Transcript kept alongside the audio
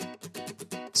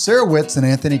Sarah Witz and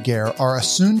Anthony Gare are a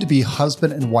soon-to-be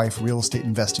husband and wife real estate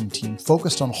investing team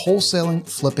focused on wholesaling,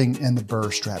 flipping, and the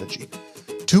BRRRR strategy.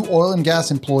 Two oil and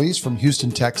gas employees from Houston,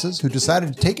 Texas, who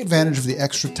decided to take advantage of the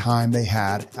extra time they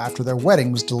had after their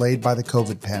wedding was delayed by the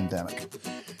COVID pandemic.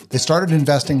 They started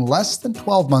investing less than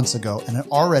 12 months ago and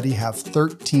already have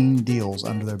 13 deals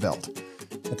under their belt.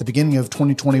 At the beginning of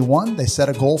 2021, they set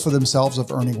a goal for themselves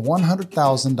of earning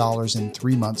 $100,000 in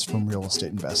 3 months from real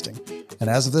estate investing. And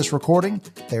as of this recording,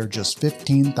 they are just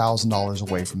 $15,000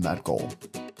 away from that goal.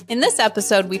 In this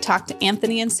episode, we talked to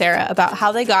Anthony and Sarah about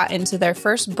how they got into their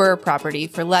first BRRRR property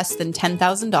for less than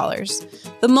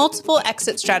 $10,000, the multiple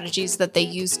exit strategies that they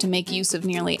use to make use of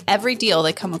nearly every deal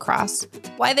they come across,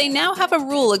 why they now have a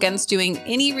rule against doing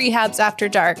any rehabs after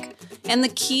dark, and the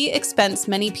key expense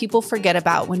many people forget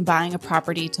about when buying a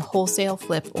property to wholesale,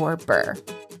 flip, or BRRRR.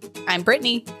 I'm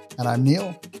Brittany. And I'm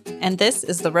Neil. And this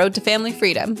is The Road to Family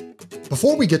Freedom.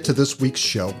 Before we get to this week's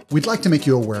show, we'd like to make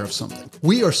you aware of something.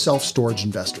 We are self-storage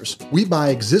investors. We buy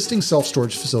existing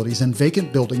self-storage facilities and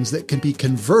vacant buildings that can be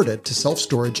converted to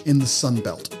self-storage in the Sun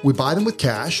Belt. We buy them with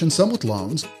cash and some with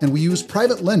loans, and we use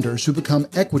private lenders who become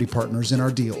equity partners in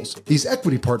our deals. These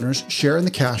equity partners share in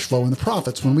the cash flow and the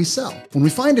profits when we sell. When we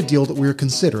find a deal that we are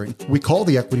considering, we call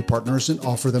the equity partners and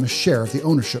offer them a share of the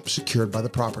ownership secured by the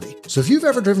property. So if you've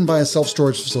ever driven by a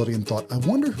self-storage facility and thought, I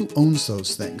wonder who owns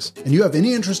those things, and you have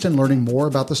any interest in learning more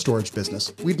about the storage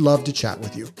business, we'd love to chat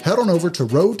with you. Head on over to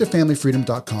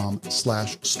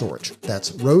roadtofamilyfreedom.com/storage.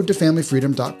 That's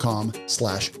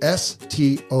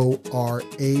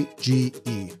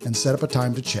roadtofamilyfreedom.com/STORAGE and set up a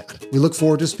time to chat. We look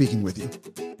forward to speaking with you.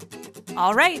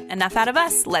 All right, enough out of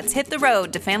us. Let's hit the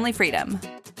road to family freedom.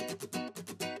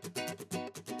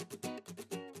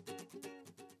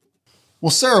 Well,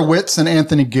 Sarah Witz and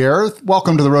Anthony Gare,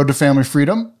 welcome to the Road to Family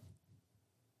Freedom.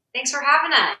 Thanks for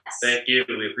having us. Thank you.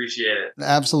 We appreciate it.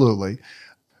 Absolutely.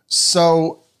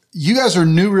 So you guys are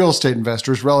new real estate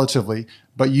investors relatively,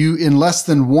 but you, in less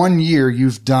than 1 year,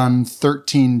 you've done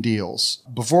 13 deals.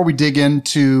 Before we dig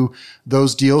into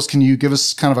those deals, can you give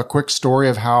us kind of a quick story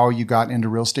of how you got into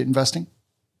real estate investing?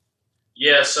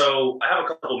 Yeah, so I have a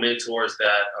couple of mentors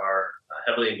that are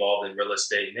heavily involved in real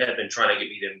estate, and they have been trying to get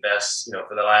me to invest,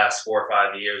 for the last 4 or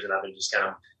 5 years, and I've been just kind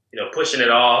of, pushing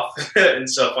it off. And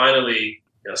so finally,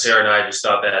 Sarah and I just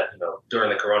thought that, during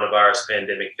the coronavirus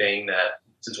pandemic thing, that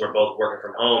since we're both working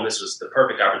from home, this was the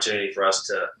perfect opportunity for us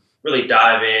to really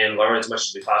dive in, learn as much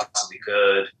as we possibly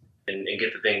could, and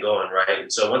get the thing going, right?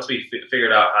 And so once we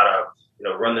figured out how to,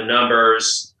 run the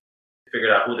numbers,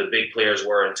 figured out who the big players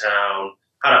were in town,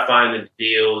 how to find the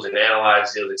deals and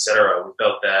analyze deals, et cetera, we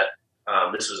felt that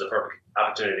this was a perfect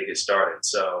opportunity to get started.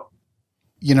 So,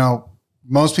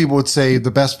 most people would say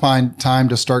the best time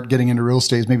to start getting into real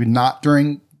estate is maybe not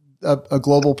during a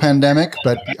global pandemic,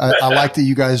 but I like that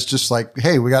you guys just like,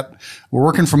 hey, we're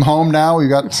working from home now. We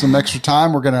got some extra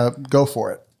time. We're going to go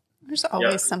for it. There's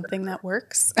always something that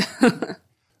works.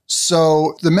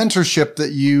 So the mentorship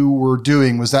that you were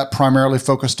doing, was that primarily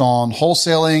focused on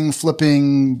wholesaling,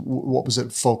 flipping? What was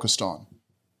it focused on?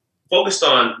 Focused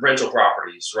on rental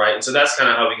properties, right? And so that's kind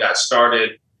of how we got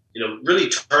started, really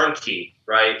turnkey,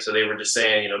 right? So they were just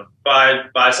saying, buy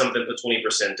something, put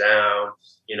 20% down,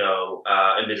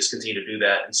 and they just continue to do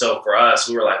that. And so for us,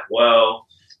 we were like, well,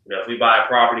 if we buy a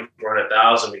property for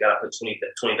 400,000, we got to put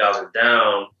 20,000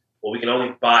 down. Well, we can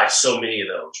only buy so many of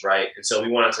those, right? And so we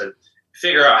wanted to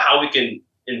figure out how we can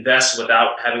invest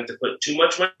without having to put too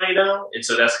much money down. And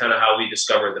so that's kind of how we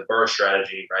discovered the BRRRR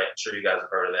strategy, right? I'm sure you guys have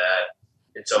heard of that.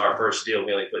 And so our first deal,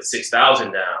 we only put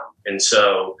 6,000 down. And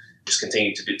so just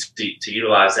continue to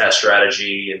utilize that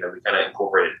strategy. And then we kind of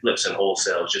incorporated flips and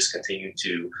wholesales, just continue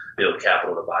to build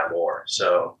capital to buy more.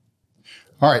 So.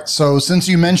 All right. So since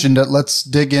you mentioned it, let's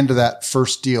dig into that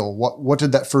first deal. What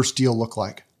did that first deal look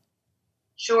like?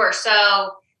 Sure.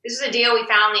 So this is a deal we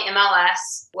found the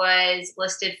MLS was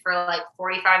listed for like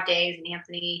 45 days, and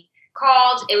Anthony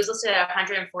called. It was listed at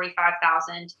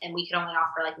 145,000, and we could only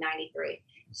offer like 93.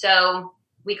 So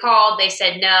we called, they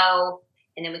said no,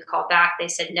 and then we called back, they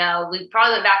said no. We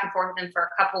probably went back and forth with them for a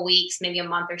couple weeks, maybe a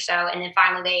month or so, and then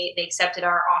finally they accepted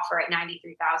our offer at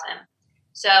 93,000.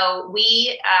 So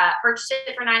we purchased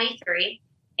it for 93,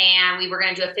 and we were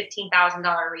going to do a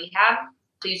 $15,000 rehab.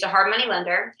 So we used a hard money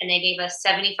lender, and they gave us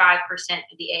 75%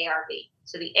 of the ARV.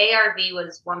 So the ARV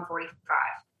was 145.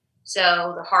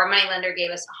 So the hard money lender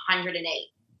gave us 108.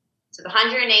 So the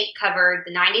 108 covered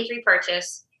the 93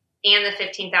 purchase and the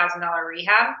 $15,000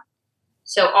 rehab.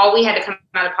 So all we had to come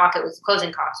out of pocket was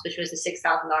closing costs, which was the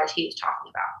 $6,000 he was talking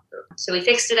about. So we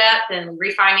fixed it up and we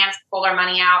refinanced, pulled our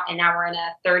money out, and now we're in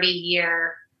a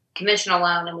 30-year conventional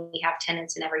loan, and we have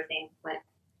tenants and everything. Went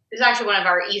This is actually one of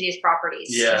our easiest properties.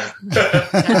 Yeah. So,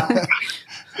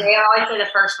 they always say the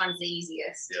first one's the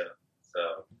easiest. Yeah.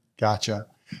 So. Gotcha.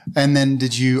 And then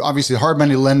did you, obviously hard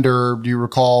money lender, do you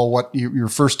recall what your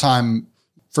first time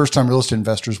real estate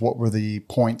investors, what were the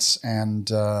points and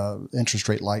interest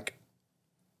rate like?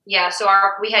 Yeah. So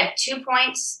we had 2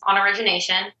 points on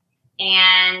origination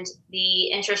and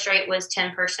the interest rate was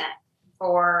 10%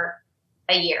 for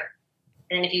a year.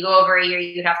 And if you go over a year,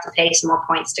 you'd have to pay some more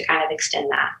points to kind of extend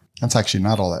that. That's actually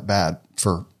not all that bad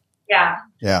for. Yeah.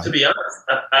 Yeah. To be honest,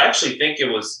 I actually think it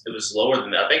was lower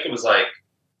than that. I think it was like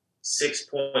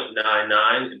 6.99,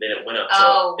 and then it went up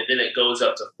and then it goes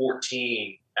up to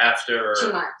 14 after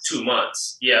 2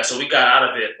 months. Yeah, so we got out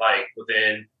of it like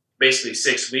within basically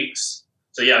 6 weeks.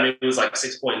 So yeah, I mean it was like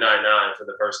 6.99 for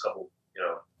the first couple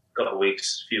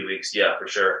weeks, few weeks. Yeah, for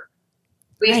sure.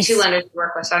 We have 2 lenders to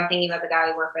work with, so I'm thinking about the guy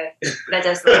we work with that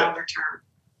does the longer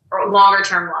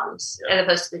term loans as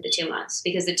opposed to the 2 months,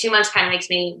 because the 2 months kind of makes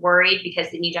me worried because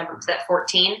then you jump up to that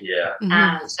 14. Yeah.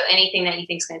 Mm-hmm. So anything that you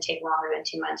think is going to take longer than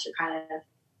 2 months, you're kind of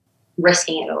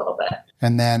risking it a little bit.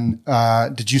 And then,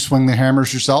 did you swing the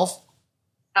hammers yourself?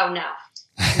 Oh no,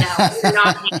 we're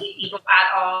not handy people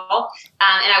at all.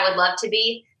 And I would love to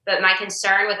be, but my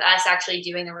concern with us actually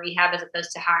doing the rehab as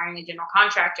opposed to hiring a general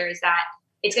contractor is that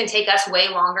it's going to take us way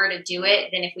longer to do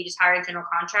it than if we just hired general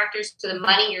contractors. So the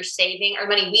money you're saving, or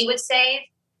money we would save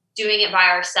doing it by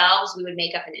ourselves, we would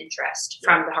make up an interest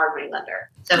from the hard money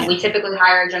lender. So we typically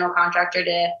hire a general contractor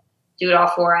to do it all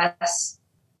for us.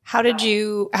 How did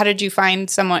you find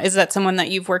someone? Is that someone that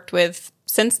you've worked with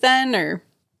since then, or?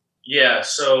 Yeah,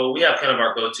 so we have kind of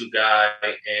our go-to guy,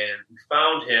 and we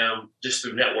found him just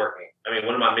through networking. I mean,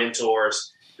 one of my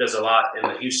mentors does a lot in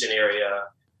the Houston area.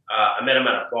 I met him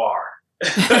at a bar.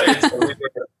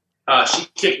 She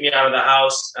kicked me out of the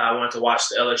house. I wanted to watch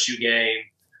the LSU game.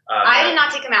 I did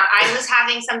not take him out. I was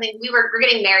having something. We're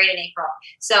getting married in April,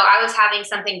 so I was having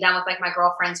something done with like my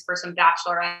girlfriends for some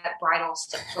bachelorette bridal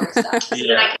sort of stuff.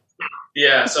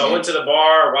 Yeah. So I went to the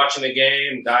bar, watching the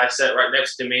game. Guy sat right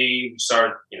next to me. We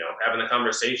started, having a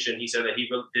conversation. He said that he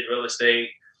did real estate.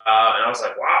 And I was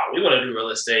like, wow, we want to do real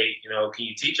estate. Can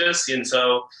you teach us? And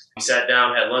so we sat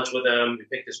down, had lunch with him. We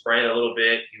picked his brain a little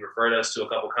bit. He referred us to a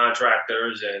couple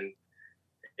contractors, and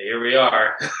here we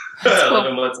are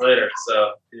 11 months later.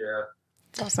 So, yeah.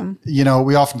 That's awesome.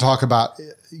 We often talk about,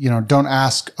 don't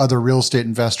ask other real estate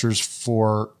investors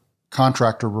for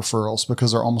contractor referrals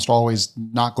because they're almost always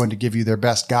not going to give you their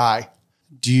best guy.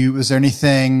 Is there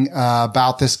anything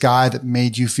about this guy that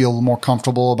made you feel more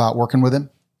comfortable about working with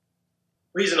him?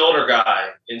 He's an older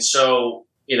guy, and so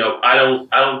I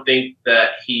don't think that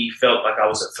he felt like I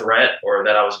was a threat or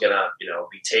that I was gonna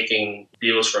be taking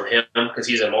deals from him, because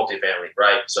he's a multifamily,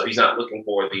 right? So he's not looking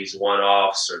for these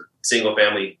one-offs or single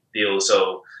family deals.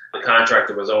 So the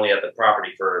contractor was only at the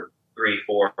property for 3,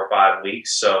 4, or 5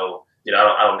 weeks. So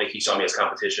I don't think he saw me as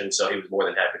competition. So he was more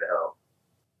than happy to help.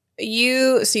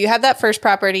 You had that first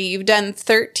property. You've done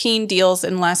 13 deals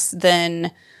in less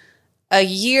than a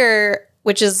year,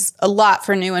 which is a lot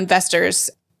for new investors.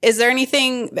 Is there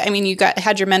anything, you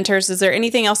had your mentors. Is there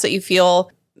anything else that you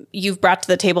feel you've brought to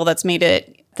the table that's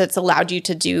allowed you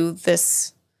to do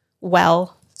this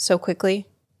well so quickly?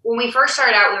 When we first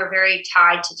started out, we were very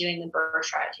tied to doing the BRRRR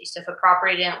strategy. So if a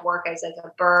property didn't work as like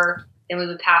a BRRRR, then we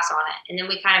would pass on it. And then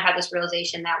we kind of had this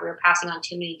realization that we were passing on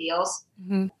too many deals.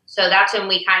 Mm-hmm. So that's when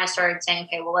we kind of started saying,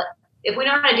 okay, well, if we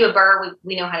know how to do a BRRRR,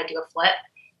 we know how to do a flip.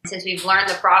 And since we've learned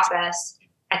the process,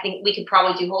 I think we could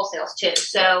probably do wholesales too.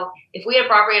 So if we had a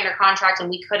property under contract and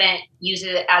we couldn't use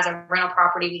it as a rental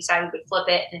property, we decided we would flip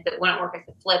it. And if it wouldn't work as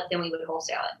a flip, then we would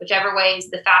wholesale it. Whichever way is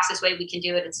the fastest way we can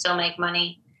do it and still make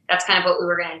money. That's kind of what we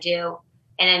were going to do.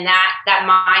 And then that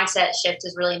mindset shift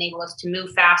has really enabled us to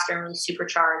move faster and really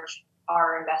supercharge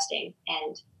our investing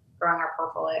and growing our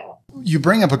portfolio. You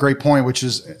bring up a great point, which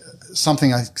is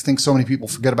something I think so many people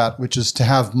forget about, which is to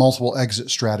have multiple exit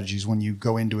strategies when you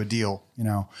go into a deal.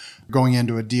 Going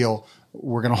into a deal,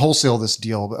 we're going to wholesale this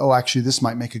deal, but actually this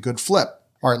might make a good flip.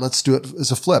 All right, let's do it as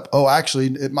a flip. Actually,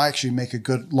 it might actually make a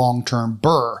good long-term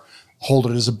BRRRR. Hold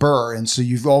it as a BRRRR. And so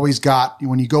you've always got,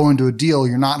 when you go into a deal,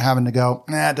 you're not having to go,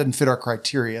 it doesn't fit our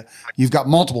criteria. You've got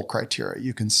multiple criteria.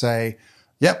 You can say,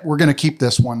 yep, we're going to keep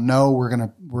this one. No, we're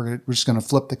just going to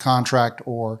flip the contract,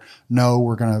 or no,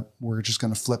 we're just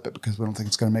going to flip it because we don't think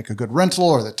it's going to make a good rental,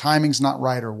 or the timing's not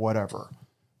right, or whatever.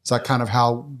 Is that kind of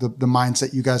how the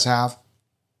mindset you guys have?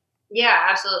 Yeah,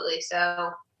 absolutely.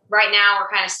 So right now we're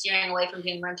kind of steering away from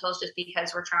doing rentals just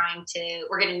because we're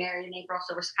getting married in April.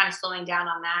 So we're kind of slowing down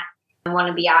on that and want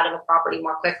to be out of a property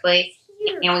more quickly.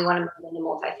 and we want to move into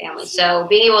multifamily. So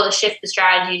being able to shift the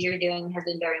strategies you're doing has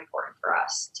been very important for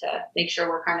us to make sure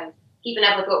we're kind of keeping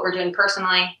up with what we're doing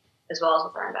personally as well as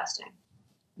with our investing.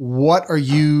 What are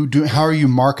you doing? How are you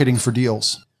marketing for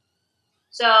deals?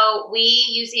 So we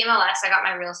use the MLS. I got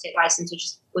my real estate license,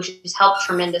 which has helped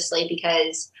tremendously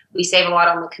because we save a lot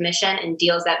on the commission, and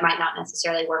deals that might not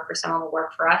necessarily work for someone will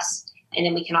work for us. And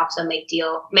then we can also make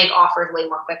offers way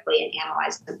more quickly and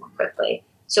analyze them more quickly.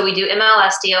 So we do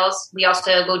MLS deals. We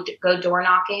also go door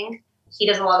knocking. He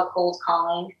does a lot of cold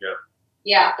calling.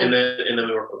 Yeah. And then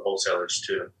we work with wholesalers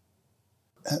too.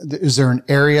 Is there an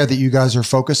area that you guys are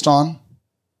focused on?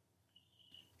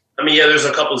 I mean, yeah, there's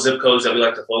a couple zip codes that we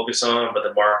like to focus on, but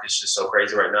the market's just so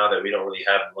crazy right now that we don't really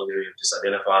have the luxury of just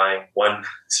identifying one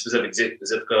specific zip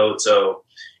code. So,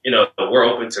 we're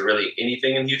open to really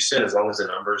anything in Houston as long as the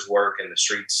numbers work and the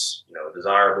streets,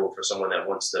 desirable for someone that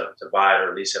wants to buy it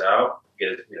or lease it out.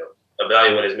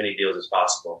 Evaluate as many deals as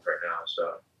possible right now.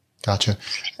 So, gotcha.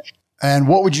 And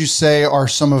what would you say are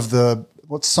what's some of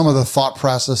the thought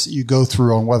process that you go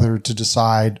through on whether to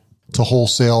decide to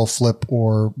wholesale, flip,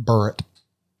 or burr it?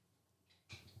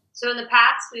 So in the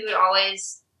past, we would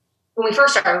always, when we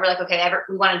first started, we were like, okay,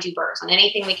 we want to do burrs on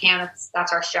anything we can.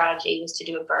 That's our strategy, was to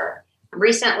do a burr.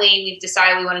 Recently, we've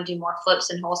decided we want to do more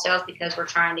flips and wholesales because we're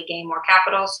trying to gain more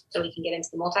capital so we can get into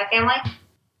the multifamily.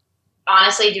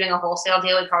 Honestly, doing a wholesale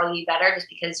deal would probably be better just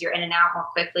because you're in and out more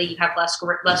quickly. You have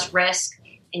less risk,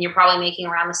 and you're probably making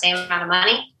around the same amount of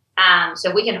money. So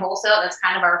if we can wholesale, that's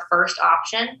kind of our first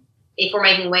option. If we're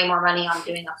making way more money on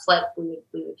doing a flip, we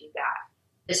would do that.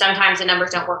 But sometimes the numbers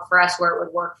don't work for us where it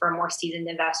would work for a more seasoned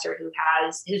investor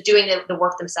who's doing the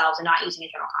work themselves and not using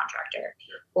a general contractor,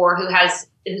 or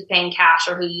who's paying cash,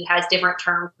 or who has different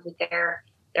terms with their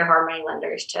hard money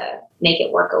lenders to make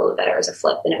it work a little better as a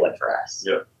flip than it would for us.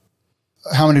 Yeah.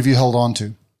 How many have you held on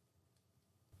to?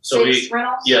 So 6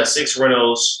 rentals? Yeah, 6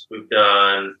 rentals. We've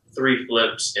done 3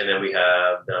 flips, and then we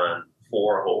have done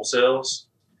 4 wholesales.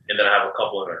 And then I have a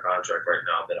couple under contract right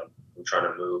now that I'm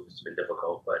trying to move. It's been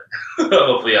difficult, but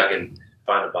hopefully I can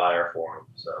find a buyer for them.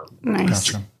 So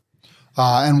nice. Gotcha.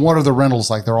 And what are the rentals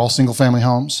like? They're all single family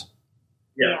homes?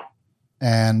 Yeah.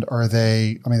 And are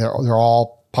they, they're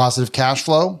all positive cash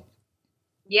flow?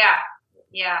 Yeah.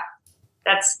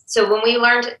 So when we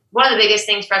learned, one of the biggest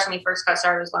things for us when we first got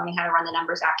started was learning how to run the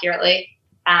numbers accurately.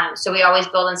 So we always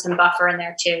build in some buffer in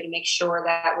there too to make sure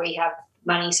that we have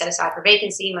money set aside for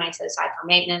vacancy, money set aside for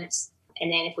maintenance.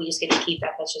 And then if we just get to keep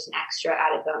that, that's just an extra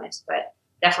added bonus, but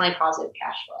definitely positive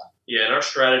cash flow. Yeah, and our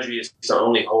strategy is to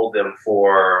only hold them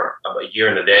for a year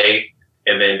and a day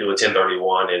and then do a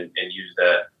 1031 and use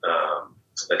that,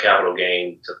 the capital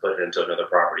gain to put it into another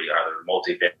property, either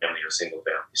multifamily or single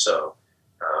family. So,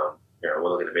 we're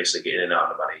looking to basically get in and out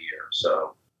in about a year.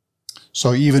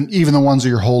 So even the ones that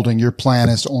you're holding, your plan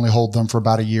is to only hold them for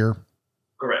about a year?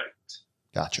 Correct.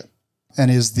 Gotcha.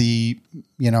 And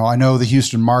I know the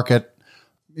Houston market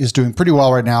is doing pretty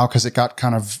well right now because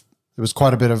there was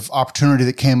quite a bit of opportunity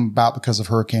that came about because of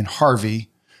Hurricane Harvey.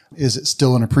 Is it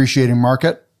still an appreciating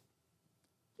market?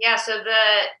 Yeah, so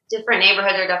the different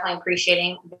neighborhoods are definitely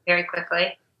appreciating very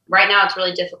quickly. Right now, it's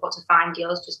really difficult to find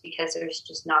deals just because there's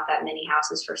just not that many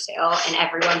houses for sale and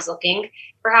everyone's looking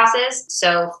for houses.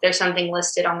 So if there's something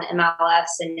listed on the MLS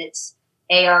and it's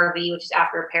ARV, which is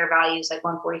after repair value, is like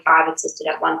 145, it's listed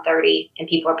at 130, and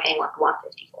people are paying like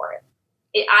 150 for it.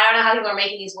 I don't know how people are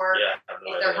making these work,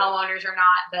 if they're homeowners or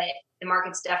not, but the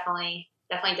market's definitely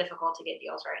difficult to get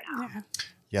deals right now. Yeah.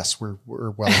 Yes, we're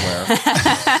well aware.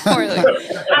 I'm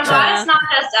glad it's not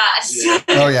just us. Yeah.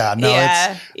 Oh yeah, no,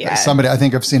 it's somebody. I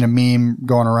think I've seen a meme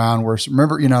going around where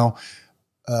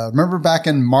remember back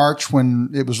in March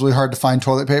when it was really hard to find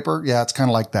toilet paper? Yeah, it's kind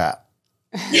of like that.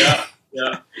 Yeah,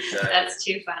 exactly. That's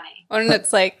too funny. And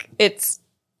it's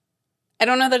I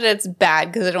don't know that it's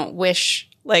bad because I don't wish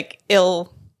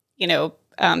ill,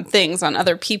 things on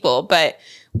other people, but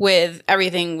with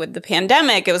everything with the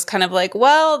pandemic, it was kind of like,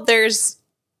 well, there's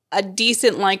a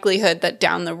decent likelihood that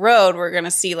down the road we're going to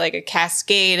see a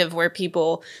cascade of where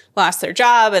people lost their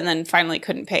job and then finally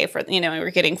couldn't pay for,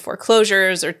 we're getting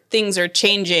foreclosures or things are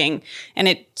changing, and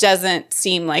it doesn't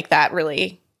seem like that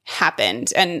really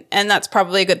happened. And that's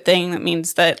probably a good thing. That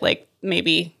means that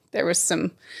maybe there was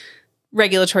some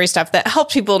regulatory stuff that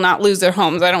helped people not lose their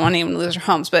homes. I don't want anyone to lose their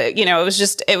homes, but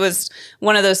it was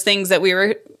one of those things that we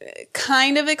were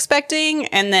kind of expecting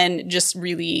and then just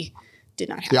really did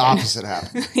not happen. The opposite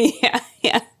happened.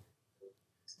 Yeah.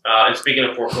 And speaking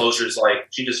of foreclosures,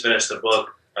 she just finished the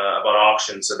book about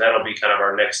auctions, so that'll be kind of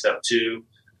our next step too,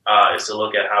 is to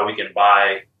look at how we can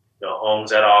buy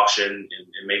homes at auction,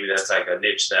 and maybe that's a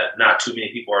niche that not too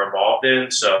many people are involved in.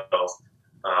 So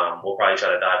we'll probably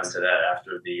try to dive into that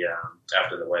after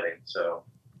the wedding. So,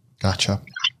 gotcha.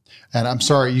 And I'm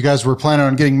sorry, you guys were planning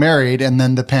on getting married, and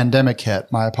then the pandemic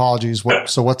hit. My apologies.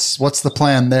 So what's the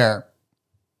plan there?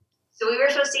 So we were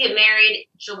supposed to get married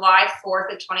July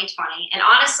 4th of 2020, and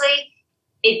honestly,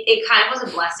 it kind of was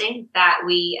a blessing that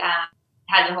we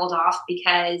had to hold off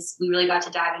because we really got to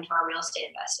dive into our real estate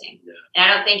investing. Yeah. And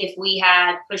I don't think if we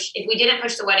didn't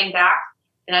push the wedding back,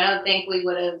 then I don't think we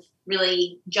would have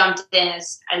really jumped in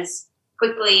as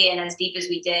quickly and as deep as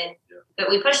we did. Yeah. But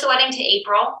we pushed the wedding to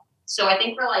April, so I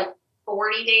think we're like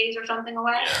 40 days or something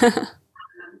away.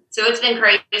 So it's been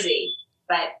crazy,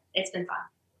 but it's been fun.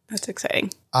 That's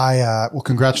exciting. Well,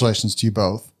 congratulations to you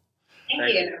both.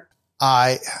 Thank you.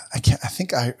 I can't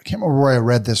remember where I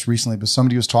read this recently, but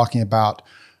somebody was talking about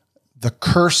the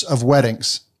curse of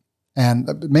weddings, and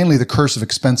mainly the curse of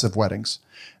expensive weddings.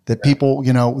 That people,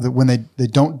 that when they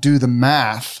don't do the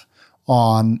math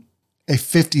on a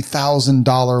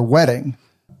 $50,000 wedding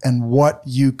and what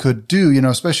you could do,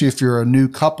 especially if you're a new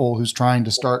couple who's trying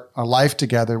to start a life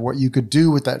together, what you could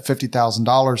do with that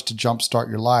 $50,000 to jumpstart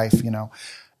your life,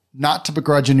 not to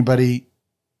begrudge anybody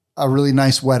a really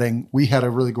nice wedding. We had a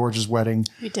really gorgeous wedding.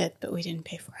 We did, but we didn't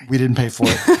pay for it. We didn't pay for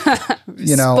it.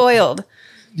 Spoiled.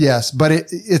 Yes, but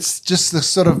it's just the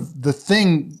sort of the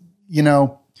thing, you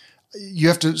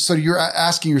have to, so you're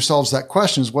asking yourselves that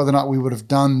question is whether or not we would have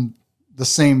done the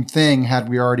same thing had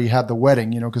we already had the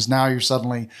wedding, because now you've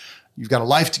got a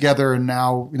life together, and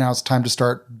now it's time to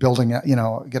start building,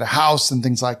 get a house and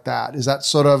things like that. Is that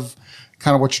sort of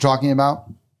kind of what you're talking about?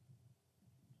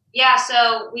 Yeah.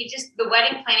 So the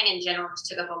wedding planning in general just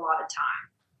took up a lot of time.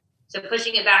 So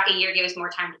pushing it back a year gave us more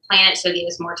time to plan it. So it gave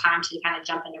us more time to kind of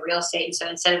jump into real estate. And so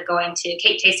instead of going to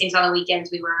cake tastings on the weekends,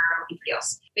 we were looking for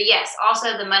deals. But yes,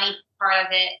 also the money part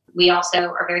of it, we also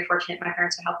are very fortunate. My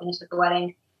parents are helping us with the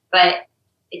wedding. But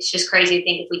it's just crazy to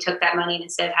think if we took that money and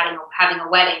instead of having a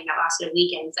wedding that lasted a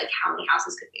weekend, it's like how many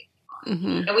houses could be.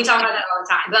 Mm-hmm. And we talk about that all the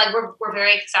time. But like we're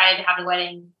very excited to have the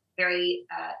wedding, very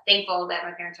thankful that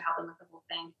my parents are helping with the whole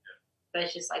thing. But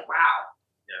it's just like, wow.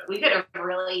 Yeah. We could have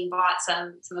really bought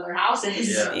some other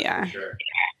houses. Yeah. Sure.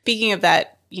 Speaking of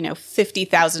that,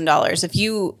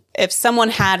 $50,000. If someone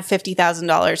had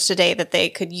 $50,000 today that they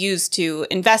could use to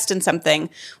invest in something,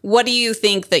 what do you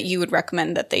think that you would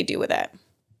recommend that they do with it?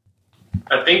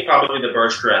 I think probably the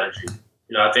BRRRR strategy.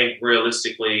 I think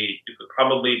realistically, you could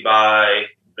probably buy,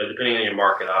 depending on your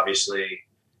market, obviously,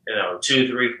 2,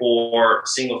 3, 4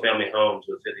 single family homes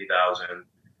with $50,000.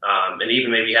 And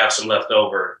even maybe have some left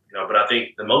over, but I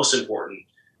think the most important,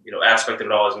 aspect of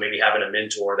it all is maybe having a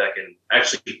mentor that can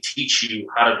actually teach you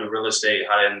how to do real estate,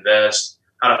 how to invest,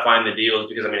 how to find the deals.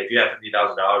 Because if you have $50,000, you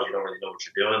don't really know what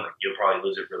you're doing. Like you'll probably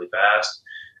lose it really fast.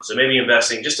 So maybe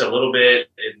investing just a little bit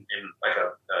in like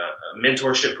a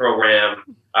mentorship program.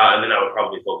 And then I would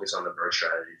probably focus on the BRRRR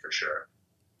strategy for sure.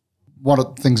 One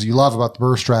of the things you love about the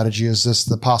BRRRR strategy is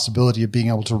the possibility of being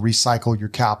able to recycle your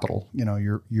capital.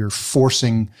 You're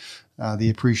forcing the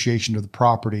appreciation of the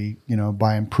property,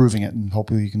 by improving it, and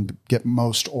hopefully you can get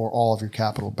most or all of your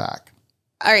capital back.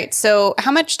 All right. So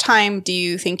how much time do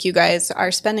you think you guys are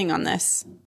spending on this?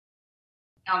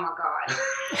 Oh my God.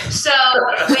 So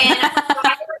when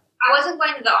I wasn't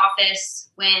going to the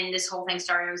office when this whole thing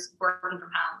started, I was working from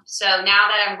home. So now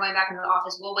that I'm going back into the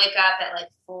office, we'll wake up at like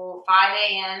 5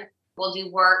 a.m. We'll do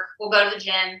work. We'll go to the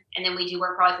gym, and then we do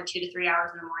work probably for 2 to 3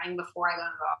 hours in the morning before I go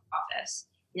to the office.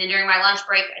 And then during my lunch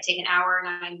break, I take an hour and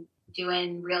I'm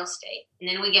doing real estate. And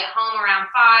then we get home around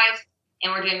 5,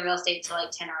 and we're doing real estate till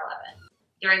like 10 or 11.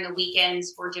 During the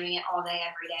weekends, we're doing it all day,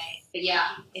 every day. But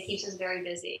yeah, it keeps us very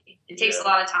busy. It takes a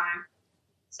lot of time.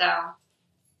 So.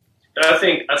 And I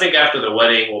think after the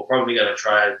wedding, we're probably going to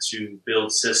try to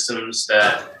build systems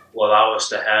that will allow us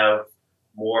to have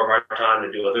more of our time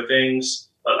to do other things.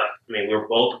 But we're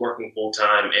both working full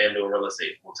time and doing real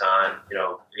estate full time.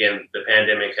 Again, the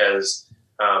pandemic has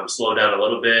slowed down a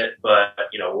little bit, but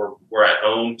we're at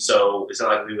home, so it's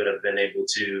not like we would have been able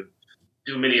to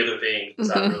do many other things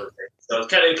besides real estate. So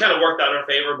it kind of worked out in our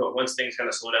favor. But once things kind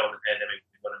of slow down with the pandemic,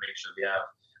 we want to make sure we have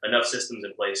enough systems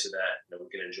in place so that we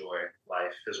can enjoy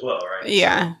life as well, right?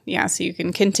 Yeah. So you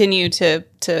can continue to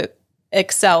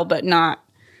excel, but not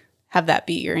have that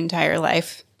be your entire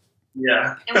life.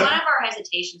 Yeah. And one of our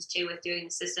hesitations too with doing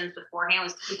the systems beforehand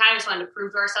was we kind of just wanted to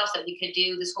prove to ourselves that we could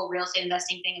do this whole real estate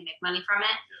investing thing and make money from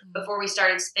it before we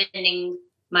started spending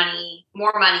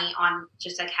more money on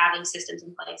just like having systems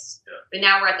in place. Yeah. But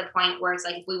now we're at the point where it's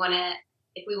like if we want to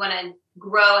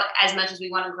grow as much as we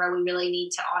want to grow, we really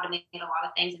need to automate a lot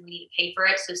of things and we need to pay for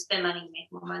it. So spend money to make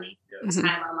more money. Yeah. It's kind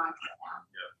of our mindset now.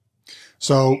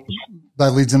 So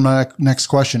that leads into my next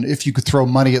question. If you could throw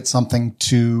money at something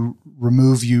to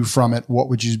remove you from it, what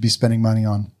would you be spending money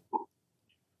on?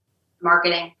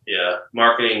 Marketing. Yeah,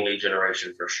 marketing, lead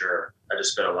generation for sure. I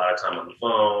just spend a lot of time on the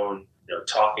phone,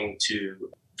 talking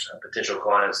to potential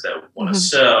clients that want to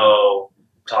sell,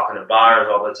 talking to buyers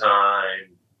all the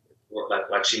time,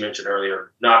 like she mentioned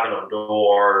earlier, knocking on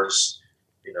doors,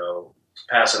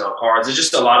 passing out cards. It's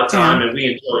just a lot of time, and we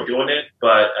enjoy doing it.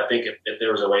 But I think if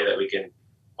there was a way that we can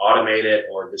automate it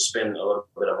or just spend a little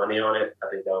bit of money on it, I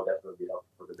think that would definitely be helpful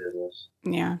for the business.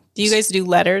 Yeah. Do you guys do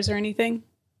letters or anything?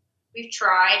 We've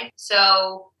tried.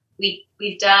 So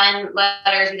we've done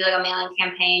letters. We did like a mailing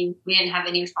campaign. We didn't have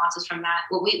any responses from that.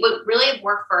 What really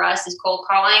worked for us is cold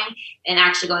calling and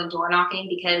actually going door knocking,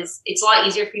 because it's a lot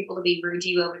easier for people to be rude to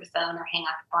you over the phone or hang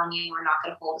up on you or not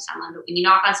get a hold of someone. But when you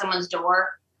knock on someone's door,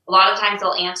 a lot of times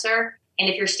they'll answer. And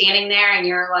if you're standing there and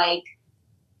you're like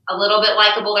a little bit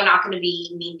likable, they're not going to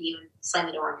be mean to you and slam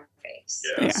the door in your face.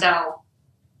 Yeah. So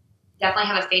definitely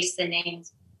have a face to the name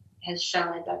has shown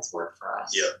that that's worked for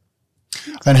us. Yeah.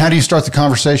 And how do you start the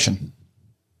conversation?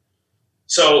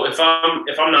 So if I'm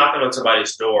knocking on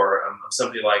somebody's door, I'm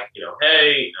simply like,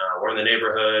 hey, we're in the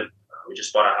neighborhood. We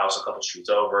just bought a house a couple streets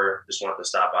over. Just wanted to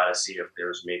stop by to see if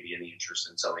there's maybe any interest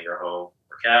in selling your home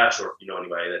for cash, or if you know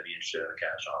anybody that'd be interested in a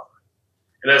cash offer.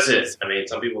 And that's it. I mean,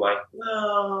 some people are like,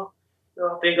 no,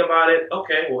 think about it.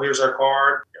 Okay, well, here's our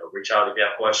card. Reach out if you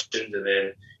have questions, and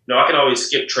then I can always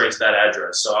skip trace that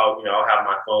address. So I'll have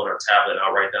my phone or tablet, and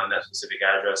I'll write down that specific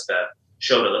address that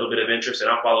showed a little bit of interest,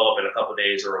 and I'll follow up in a couple of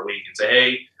days or a week and say,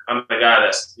 hey, I'm the guy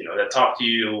that's that talked to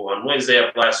you on Wednesday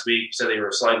of last week. Said they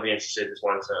were slightly interested. Just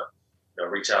wanted to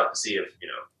reach out to see if you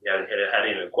had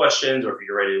any questions or if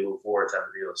you're ready to move forward type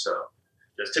of deal. So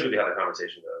that's typically how the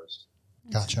conversation goes.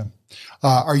 Gotcha.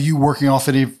 Are you working off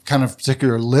any kind of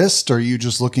particular list, or are you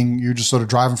just you're just sort of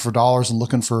driving for dollars and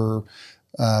looking for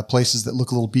places that look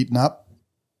a little beaten up?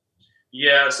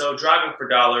 Yeah, so driving for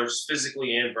dollars,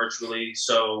 physically and virtually.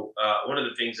 So one of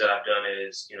the things that I've done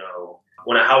is,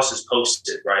 when a house is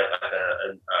posted, right, like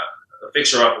a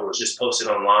fixer-upper was just posted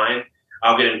online,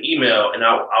 I'll get an email and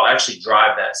I'll actually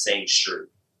drive that same street.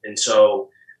 And so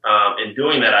in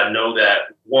doing that, I know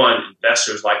that, one,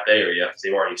 investors like the area because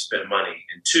they've already spent money,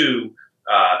 and two,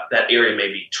 that area may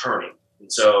be turning.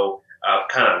 And so I've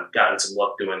kind of gotten some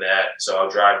luck doing that. So I'll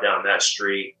drive down that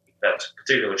street, that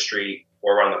particular street,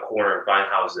 or around the corner and find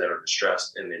houses that are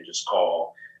distressed, and then just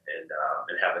call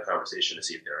and have the conversation to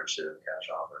see if they're interested in the cash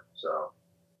offer. So,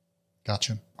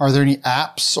 gotcha. Are there any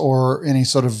apps or any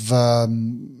sort of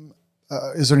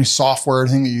is there any software or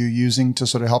anything that you're using to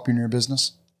sort of help you in your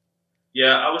business?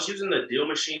 Yeah, I was using the Deal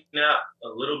Machine app a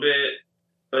little bit,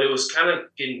 but it was kind of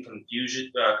getting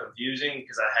confusing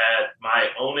because I had my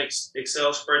own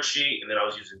Excel spreadsheet, and then I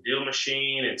was using Deal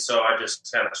Machine, and so I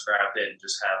just kind of scrapped it and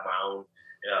just have my own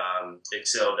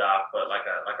Excel doc. But like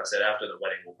I said, after the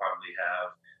wedding, we'll probably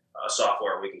have a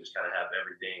software where we can just kind of have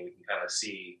everything. We can kind of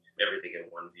see everything in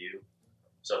one view.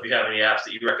 So if you have any apps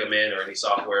that you recommend or any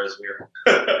softwares, we're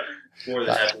more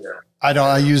than happy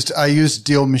to. I used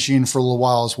Deal Machine for a little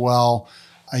while as well.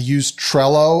 I used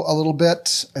Trello a little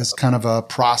bit as kind of a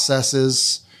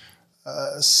processes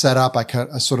set up. I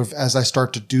sort of, as I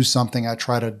start to do something, I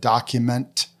try to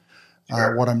document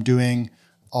what I'm doing.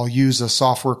 I'll use a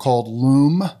software called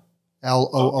Loom,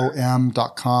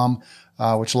 LOOM.com,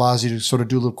 which allows you to sort of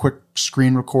do little quick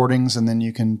screen recordings, and then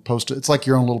you can post it. It's like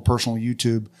your own little personal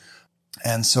YouTube.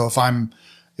 And so if I'm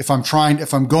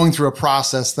going through a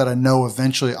process that I know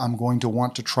eventually I'm going to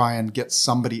want to try and get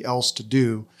somebody else to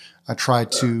do, I try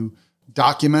to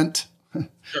document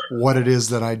what it is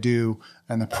that I do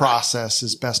and the process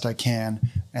as best I can,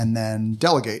 and then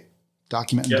delegate,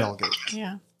 document and delegate.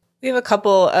 Yeah. We have a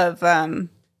couple of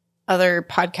other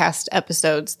podcast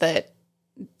episodes that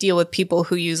deal with people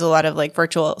who use a lot of like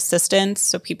virtual assistants.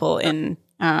 So people in,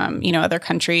 other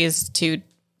countries to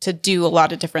do a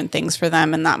lot of different things for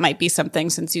them. And that might be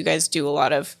something, since you guys do a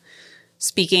lot of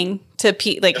speaking to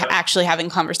actually having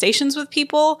conversations with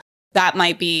people, that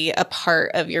might be a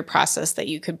part of your process that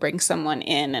you could bring someone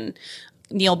in. And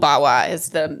Neil Bawa is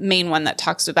the main one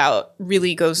that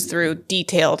really goes through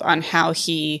detailed on how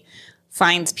he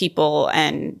finds people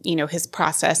and, his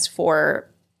process for,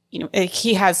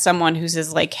 he has someone who's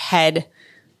his like head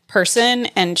person,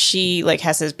 and she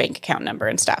has his bank account number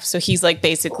and stuff. So he's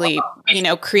basically,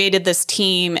 created this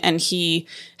team, and he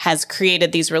has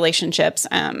created these relationships.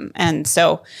 And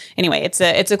so anyway, it's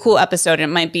a cool episode. And it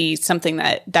might be something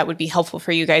that would be helpful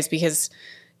for you guys, because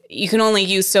you can only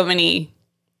use so many,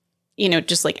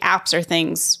 just like apps or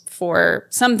things for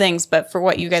some things, but for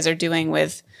what you guys are doing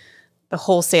with the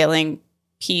wholesaling,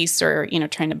 piece or,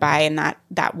 trying to buy in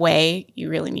that way, you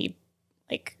really need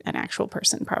like an actual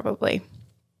person probably.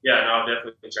 Yeah, no, I'll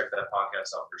definitely check that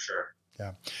podcast out for sure.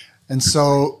 Yeah. And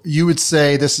so you would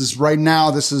say this is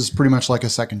pretty much like a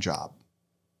second job.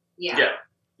 Yeah.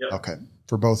 Yep. Okay.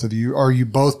 For both of you, are you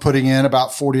both putting in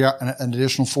about an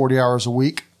additional 40 hours a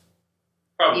week?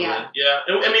 Probably. Yeah.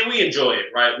 I mean, we enjoy it,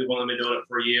 right? We've only been doing it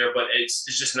for a year, but it's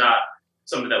just not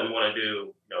something that we want to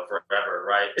do, forever,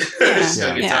 right? It's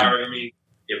going to get tiring. I mean,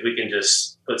 if we can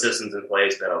just put systems in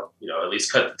place that'll, at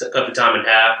least cut the time in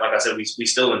half. Like I said, we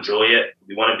still enjoy it.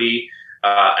 We want to be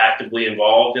actively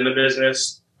involved in the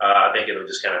business. I think it'll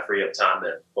just kind of free up time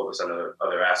to focus on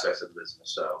other aspects of the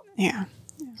business. So yeah.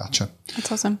 Gotcha.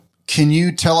 That's awesome. Can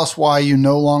you tell us why you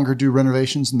no longer do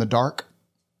renovations in the dark?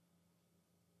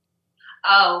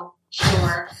 Oh,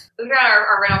 sure. We were at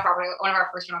our rental property, one of our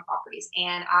first rental properties,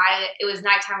 and it was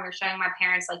nighttime. We were showing my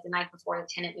parents like the night before the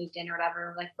tenant moved in or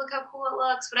whatever. Like, look how cool it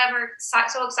looks, whatever.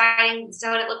 So exciting. This is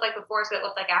what it looked like before, so it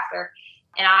looked like after.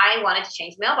 And I wanted to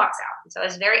change the mailbox out. And so I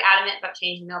was very adamant about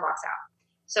changing the mailbox out.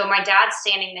 So my dad's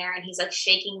standing there and he's like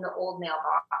shaking the old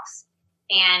mailbox.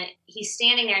 And he's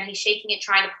standing there and he's shaking it,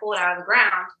 trying to pull it out of the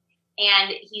ground.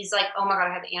 And he's like, oh my God,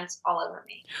 I have ants all over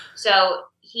me. So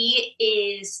he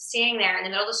is standing there in the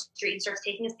middle of the street. He starts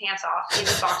taking his pants off. He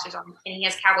has his boxers on and he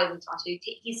has cowboy boots on. So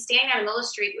he's standing there in the middle of the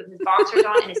street with his boxers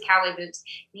on and his cowboy boots.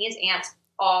 And he has ants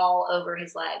all over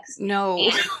his legs. No.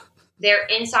 And they're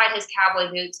inside his cowboy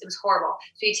boots. It was horrible.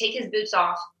 So he'd take his boots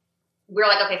off. We're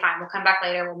like, okay, fine. We'll come back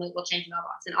later. We'll change the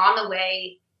mailbox. And on the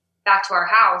way back to our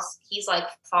house, he's like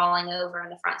falling over in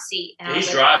the front seat. And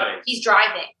he's driving. He's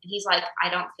driving. And he's like, I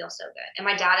don't feel so good. And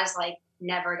my dad is like,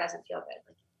 never doesn't feel good.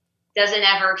 Like, doesn't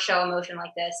ever show emotion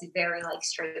like this. He's very like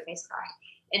straight faced guy.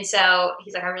 And so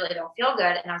he's like, I really don't feel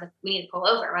good. And I was like, we need to pull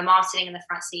over. My mom's sitting in the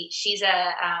front seat. She's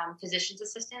a physician's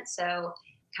assistant, so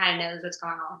kind of knows what's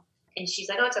going on. And she's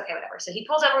like, oh, it's okay, whatever. So he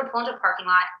pulls over, we pull into a parking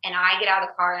lot, and I get out of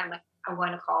the car, and I'm like, I'm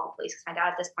going to call the police because my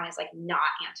dad at this point is like not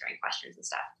answering questions and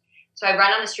stuff. So I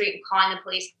run on the street and calling the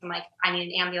police. I'm like, I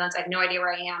need an ambulance. I have no idea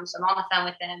where I am. So I'm on the phone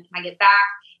with them. And I get back,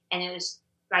 and it was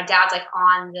my dad's like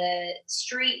on the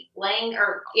street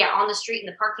on the street in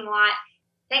the parking lot.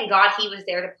 Thank God he was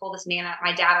there to pull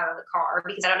my dad out of the car,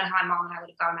 because I don't know how my mom and I would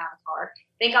have got him out of the car.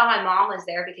 Thank God my mom was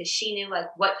there because she knew like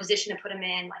what position to put him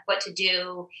in, like what to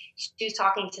do. She was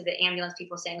talking to the ambulance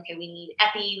people saying, okay, we need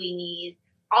epi, we need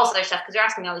all this other stuff, because they're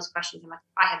asking me all these questions. I'm like,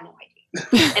 I have no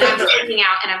idea. And I'm freaking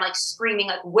out and I'm like screaming,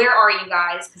 like, where are you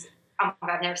guys? Because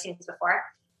I've never seen this before.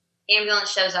 Ambulance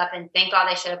shows up, and thank God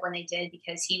they showed up when they did,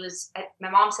 because my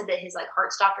mom said that his like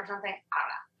heart stopped or something. I don't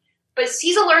know. But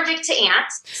he's allergic to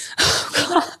ants.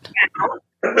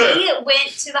 We went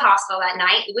to the hospital that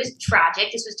night. It was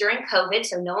tragic. This was during COVID,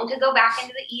 so no one could go back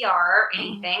into the ER or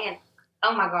anything. And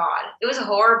oh my God, it was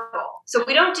horrible. So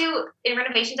we don't do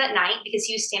renovations at night because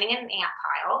he was standing in an ant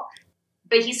pile,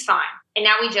 but he's fine. And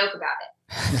now we joke about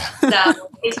it. So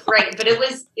it's great, but it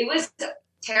was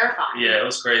terrifying. Yeah, it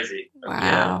was crazy. Wow.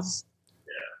 Yeah.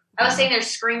 I was sitting there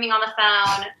screaming on the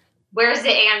phone. Where's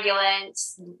the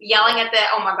ambulance? Yelling at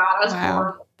oh my God, it was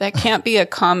horrible. That can't be a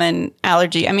common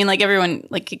allergy. I mean, like everyone,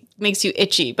 like it makes you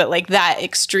itchy, but like that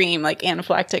extreme, like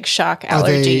anaphylactic shock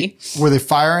allergy. Were they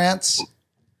fire ants?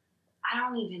 I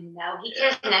don't even know. He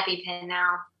carries an EpiPen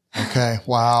now. Okay.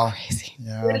 Wow. Crazy.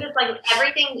 Yeah. It was just like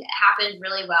everything happened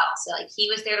really well. So like he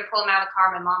was there to pull him out of the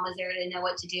car. My mom was there to know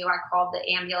what to do. I called the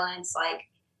ambulance. Like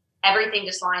everything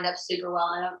just lined up super well.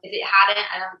 And if it hadn't,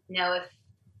 I don't know if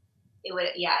it would.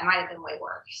 Yeah, it might have been way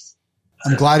worse.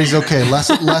 I'm glad he's okay.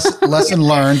 Lesson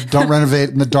learned. Don't renovate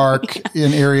in the dark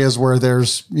in areas where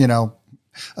there's,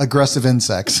 aggressive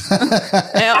insects.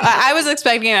 I was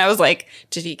expecting, I was like,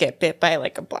 did he get bit by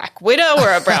like a black widow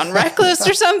or a brown recluse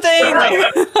or something?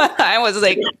 Like, I was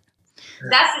like,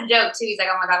 that's the joke too. He's like,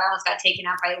 oh my God, I almost got taken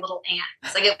out by little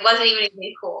ants. Like it wasn't even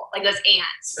anything cool. Like those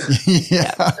ants.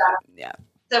 Yeah. So, yeah.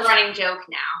 It's a running joke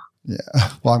now.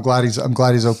 Yeah. Well, I'm glad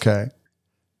he's okay.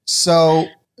 So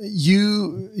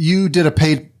you did a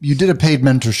paid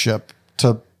mentorship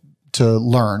to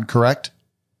learn, correct?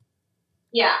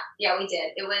 Yeah, we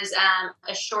did. It was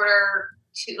a shorter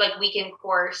weekend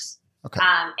course. Okay.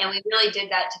 And we really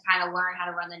did that to kind of learn how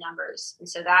to run the numbers. And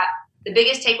so that the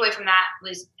biggest takeaway from that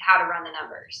was how to run the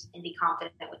numbers and be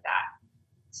confident with that.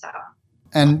 So.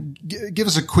 And give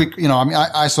us a quick,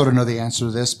 I sort of know the answer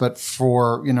to this, but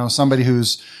for, somebody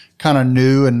who's kind of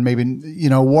new and maybe,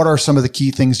 what are some of the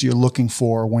key things you're looking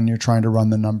for when you're trying to run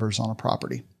the numbers on a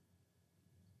property?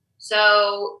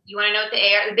 So you want to know what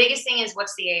the biggest thing is,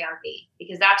 what's the ARV?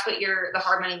 Because that's what the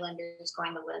hard money lender is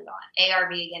going to lend on.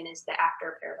 ARV, again, is the after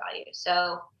repair value.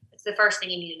 So it's the first thing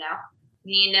you need to know.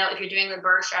 You need to know if you're doing the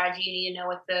BRRRR strategy, you need to know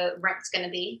what the rent's going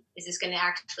to be. Is this going to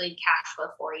actually cash flow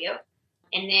for you?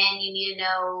 And then you need to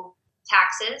know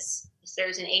taxes. If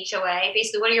there's an HOA,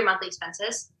 basically, what are your monthly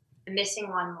expenses? I'm missing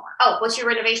one more. Oh, what's your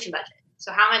renovation budget?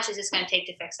 So how much is this going to take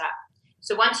to fix up?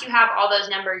 So once you have all those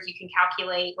numbers, you can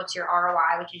calculate what's your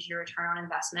ROI, which is your return on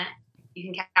investment. You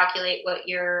can calculate what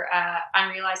your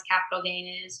unrealized capital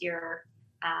gain is, your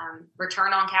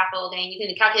return on capital gain. You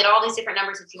can calculate all these different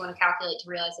numbers that you want to calculate to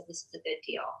realize that this is a good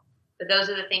deal. But those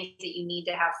are the things that you need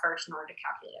to have first in order to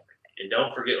calculate everything. And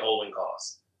don't forget holding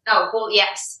costs. Oh, well,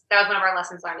 yes. That was one of our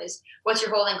lessons learned is what's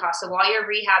your holding cost? So while you're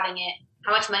rehabbing it,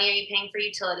 how much money are you paying for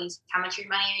utilities? How much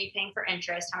money are you paying for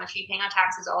interest? How much are you paying on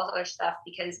taxes? All this other stuff,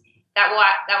 because that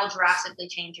will drastically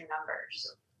change your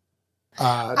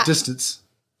numbers. Distance.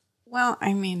 Well,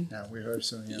 I mean, Yeah, we heard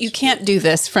so. Yes. you can't do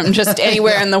this from just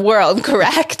anywhere in the world,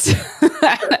 correct?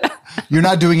 You're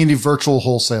not doing any virtual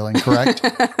wholesaling, correct?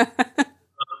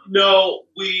 No,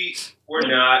 we're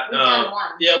not. We've done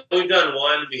one. Yeah, we've done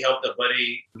one. We helped a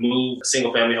buddy move a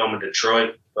single family home in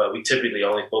Detroit, but we typically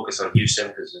only focus on Houston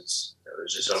because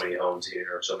there's just so many homes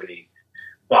here, so many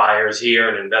buyers here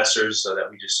and investors, so that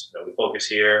we just we focus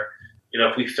here.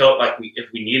 If we felt like if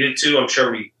we needed to, I'm sure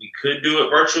we could do it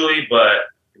virtually, but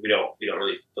we don't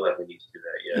really feel like we need to do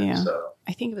that yet. Yeah. So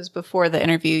I think it was before the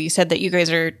interview. You said that you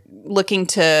guys are looking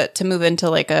to move into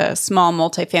like a small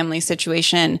multifamily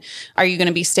situation. Are you going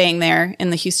to be staying there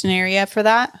in the Houston area for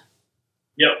that?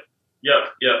 Yep.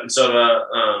 And so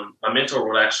my mentor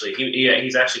will actually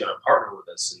he's actually going to partner with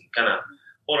us and kind of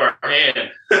hold our hand.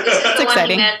 That's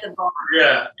exciting.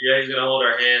 Yeah, he's going to hold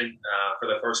our hand for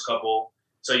the first couple.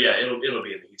 So yeah, it'll be in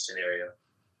the Houston area.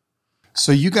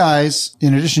 So you guys,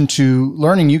 in addition to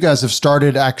learning, you guys have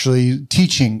started actually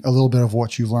teaching a little bit of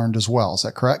what you've learned as well. Is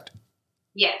that correct?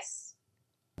 Yes.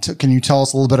 Can you tell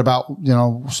us a little bit about,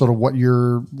 sort of what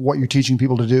you're teaching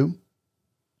people to do?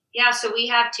 Yeah, so we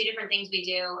have two different things we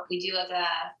do. We do like a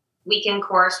weekend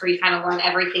course where you kind of learn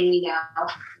everything we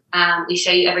know. We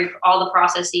show you all the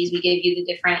processes. We give you the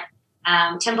different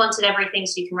templates and everything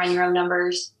so you can run your own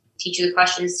numbers, teach you the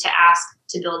questions to ask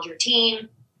to build your team.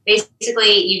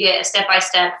 Basically, you get a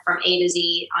step-by-step from A to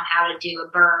Z on how to do a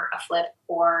BRRRR, a flip,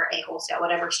 or a wholesale,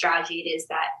 whatever strategy it is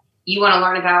that you want to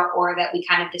learn about or that we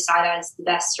kind of decide as the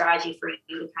best strategy for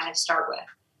you to kind of start with.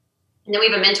 And then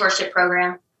we have a mentorship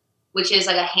program, which is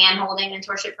like a hand-holding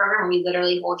mentorship program where we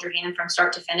literally hold your hand from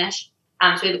start to finish.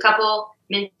 So we have a couple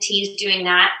mentees doing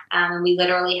that, and we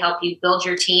literally help you build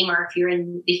your team, or if you're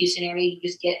in the Houston area, you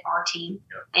just get our team.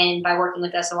 Yep. And by working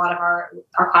with us, a lot of our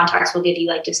contacts will give you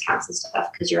like discounts and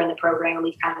stuff because you're in the program and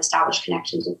we've kind of established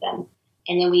connections with them.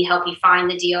 And then we help you find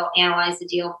the deal, analyze the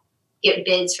deal, get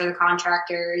bids for the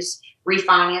contractors,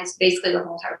 refinance, basically the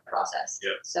whole entire process.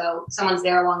 Yep. So someone's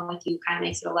there along with you kind of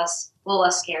makes it a little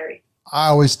less scary. I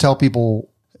always tell people,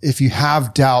 if you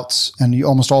have doubts, and you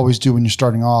almost always do when you're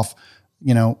starting off,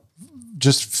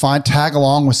 just tag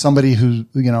along with somebody who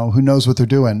knows what they're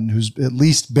doing, who's at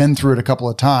least been through it a couple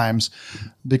of times,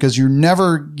 because you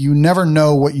never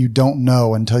know what you don't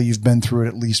know until you've been through it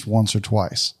at least once or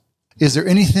twice. Is there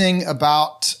anything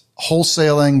about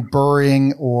wholesaling,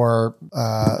 BRRRRing, or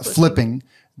flipping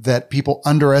that people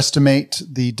underestimate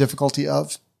the difficulty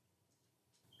of?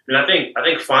 I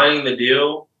think finding the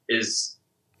deal is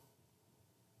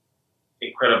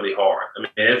incredibly hard. I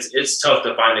mean, it's tough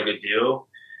to find a good deal.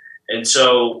 And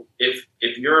so if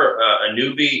you're a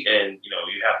newbie and,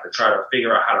 you have to try to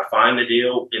figure out how to find the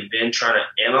deal and then try to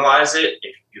analyze it,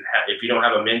 if you don't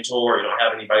have a mentor, you don't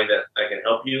have anybody that can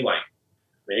help you,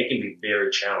 it can be very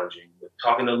challenging with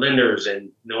talking to lenders and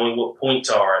knowing what points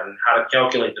are and how to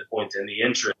calculate the points and the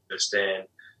interest. And,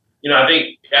 I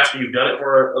think after you've done it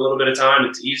for a little bit of time,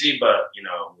 it's easy, but,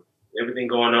 everything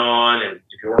going on, and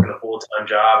if you're working a full-time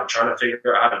job and trying to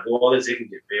figure out how to do all this, it can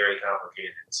get very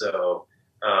complicated. So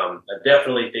I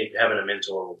definitely think having a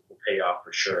mentor will pay off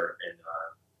for sure.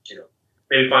 And,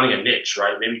 maybe finding a niche,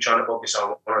 right? Maybe trying to focus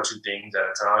on one or two things at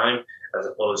a time as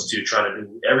opposed to trying to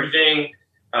do everything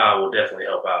will definitely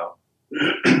help out.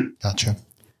 Gotcha.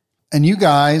 And you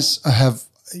guys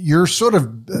you're sort of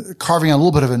carving out a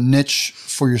little bit of a niche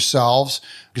for yourselves,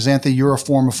 because Anthony, you're a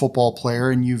former football player,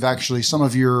 and you've actually, some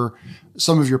of your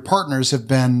partners have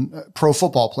been pro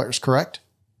football players, correct?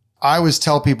 I always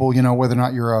tell people, whether or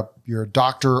not you're a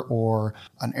doctor or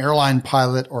an airline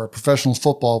pilot or a professional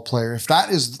football player, if that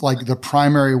is like the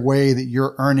primary way that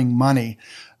you're earning money,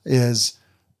 is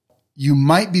you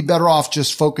might be better off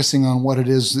just focusing on what it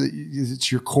is that it's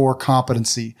your core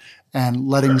competency and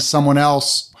letting someone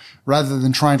else, rather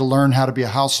than trying to learn how to be a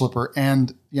house flipper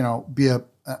and, be an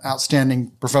outstanding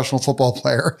professional football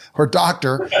player or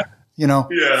doctor,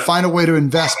 Find a way to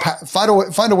invest, find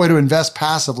a way to invest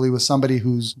passively with somebody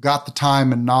who's got the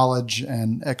time and knowledge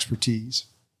and expertise.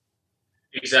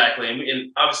 Exactly.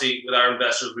 And obviously with our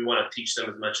investors, we want to teach them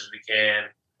as much as we can,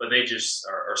 but they just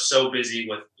are so busy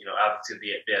with, obviously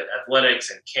the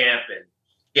athletics and camp and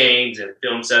games and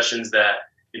film sessions that,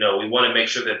 we want to make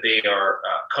sure that they are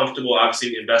comfortable,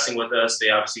 obviously investing with us. They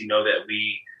obviously know that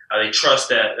they trust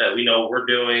that we know what we're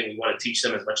doing. We want to teach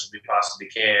them as much as we possibly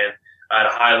can at a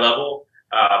high level.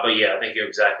 But yeah, I think you're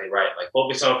exactly right. Like,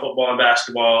 focus on football and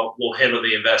basketball. We'll handle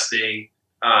the investing.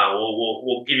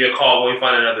 We'll give you a call when we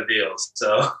find another deal.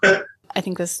 So I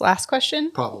think this last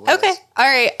question. Probably. Okay. All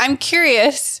right. I'm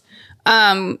curious.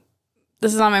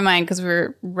 This is on my mind because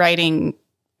we're writing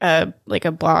like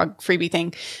a blog freebie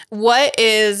thing. What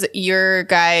is your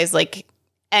guys'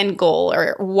 end goal,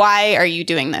 or why are you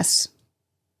doing this?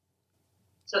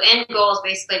 So end goal is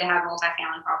basically to have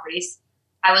multifamily properties.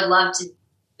 I would love to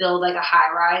build a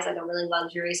high rise, a really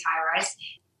luxurious high rise.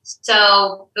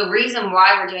 So the reason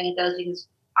why we're doing it though is because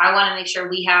I want to make sure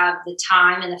we have the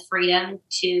time and the freedom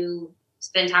to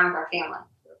spend time with our family.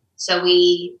 So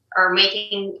we are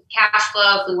making cash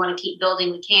flow. If we want to keep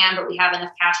building, we can, but we have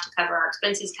enough cash to cover our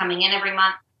expenses coming in every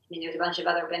month. There's a bunch of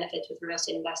other benefits with real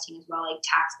estate investing as well, like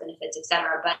tax benefits, et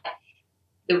cetera. But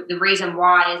the reason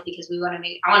why is because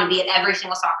I want to be at every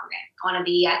single soccer game. I want to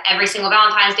be at every single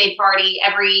Valentine's Day party,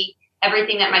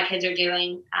 everything that my kids are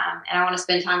doing. And I want to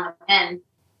spend time with them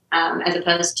as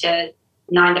opposed to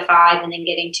 9 to 5 and then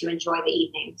getting to enjoy the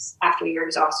evenings after you're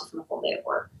exhausted from a full day of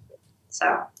work.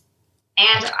 So,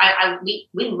 and we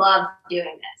love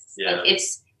doing this. Yeah.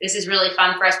 This is really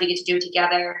fun for us. We get to do it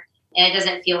together and it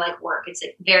doesn't feel like work. It's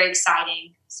very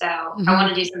exciting. So I want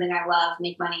to do something I love,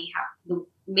 make money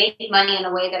in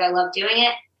a way that I love doing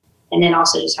it. And then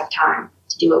also just have time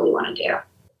to do what we want to do.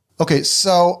 Okay.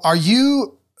 So are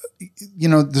you,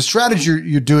 the strategy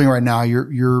you're doing right now,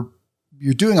 you're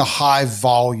doing a high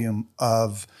volume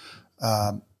of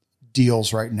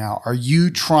deals right now. Are you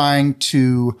trying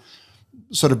to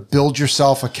sort of build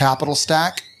yourself a capital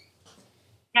stack?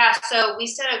 Yeah. So we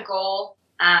set a goal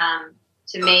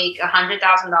to make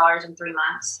 $100,000 in 3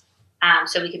 months.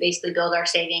 So we could basically build our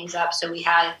savings up. So we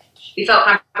felt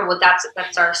comfortable with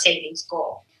that's our savings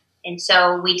goal. And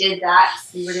so we did that.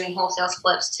 We were doing wholesale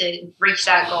flips to reach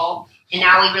that goal. And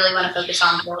now we really want to focus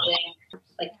on building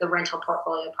the rental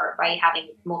portfolio part by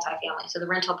having multifamily. So the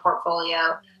rental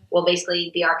portfolio will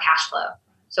basically be our cash flow.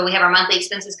 So we have our monthly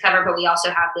expenses covered, but we also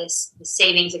have the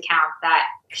savings account that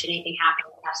should anything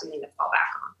happen, we have something to fall back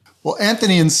on. Well,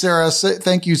 Anthony and Sarah,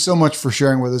 thank you so much for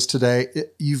sharing with us today.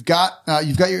 You've got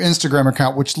your Instagram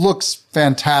account, which looks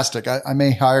fantastic. I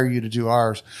may hire you to do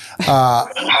ours. They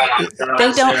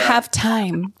don't have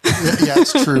time. Yeah,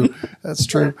 it's true. That's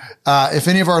true. If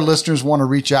any of our listeners want to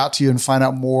reach out to you and find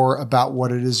out more about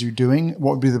what it is you're doing,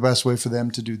 what would be the best way for them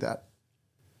to do that?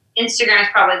 Instagram is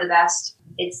probably the best.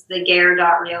 It's the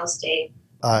gair.realestate.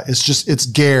 It's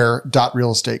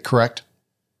gair.realestate, correct?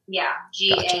 Yeah,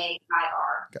 GAIR.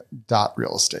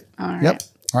 .real estate. All right. Yep.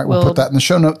 All right. We'll put that in the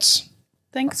show notes.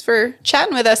 Thanks for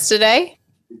chatting with us today.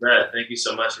 Brett, thank you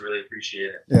so much. I really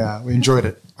appreciate it. Yeah, we enjoyed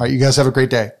it. All right. You guys have a great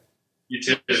day. You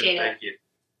too. Thank you.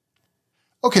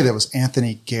 Okay. That was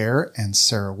Anthony Gair and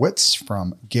Sarah Witz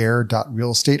from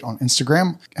gair.realestate on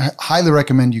Instagram. I highly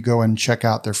recommend you go and check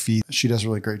out their feed. She does a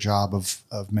really great job of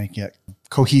making a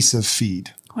cohesive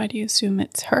feed. Why do you assume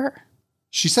it's her?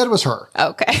 She said it was her.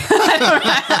 Okay.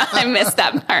 I missed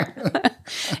that part.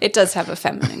 It does have a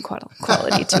feminine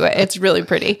quality to it. It's really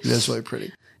pretty. It is really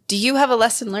pretty. Do you have a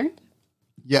lesson learned?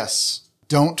 Yes.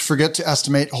 Don't forget to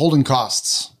estimate holding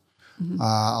costs. Mm-hmm.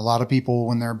 A lot of people,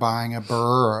 when they're buying a BRRRR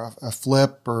or a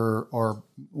flip or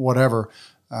whatever,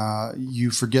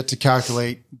 you forget to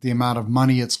calculate the amount of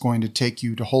money it's going to take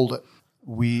you to hold it.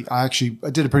 I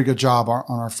did a pretty good job on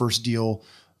our first deal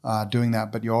doing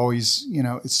that, but you always,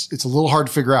 it's a little hard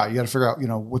to figure out. You got to figure out,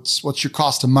 what's your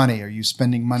cost of money? Are you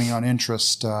spending money on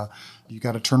interest? You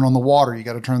got to turn on the water. You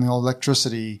got to turn on the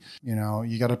electricity.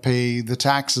 You got to pay the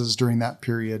taxes during that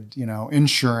period,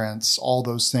 insurance, all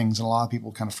those things. And a lot of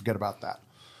people kind of forget about that.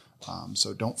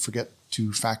 So don't forget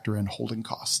to factor in holding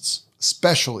costs,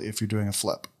 especially if you're doing a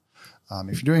flip.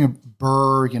 If you're doing a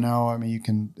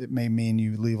BRRRR, it may mean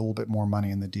you leave a little bit more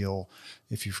money in the deal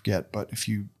if you forget, but if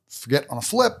you forget on a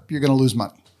flip, you're going to lose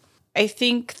money. I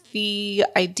think the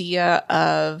idea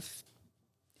of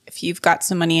if you've got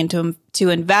some money to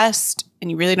invest and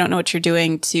you really don't know what you're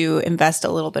doing, to invest a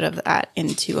little bit of that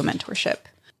into a mentorship.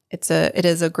 It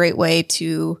is a great way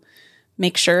to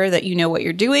make sure that you know what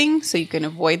you're doing so you can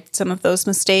avoid some of those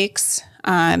mistakes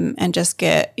and just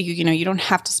get, you don't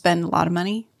have to spend a lot of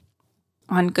money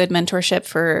on good mentorship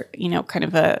for, kind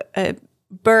of a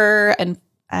BRRRR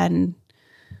and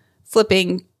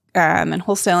flipping and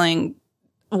wholesaling,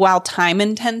 while time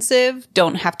intensive,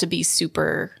 don't have to be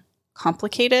super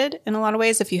complicated in a lot of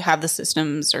ways if you have the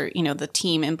systems or, the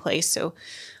team in place. So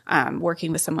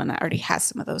working with someone that already has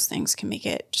some of those things can make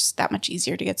it just that much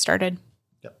easier to get started.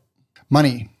 Yep.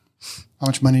 Money. How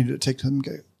much money did it take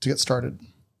to get started?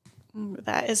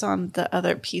 That is on the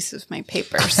other piece of my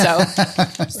paper. So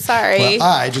sorry. Well,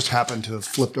 I just happened to have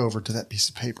flipped over to that piece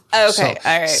of paper. Okay. So,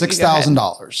 all right.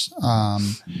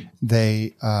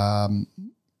 $6,000.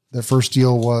 Their first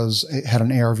deal it had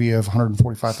an ARV of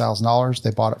 $145,000.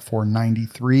 They bought it for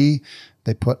 $93,000.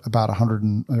 They put about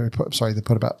they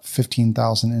put about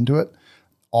 $15,000 into it.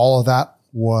 All of that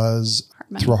was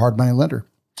through a hard money lender.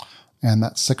 And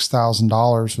that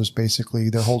 $6,000 was basically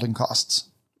their holding costs.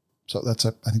 So I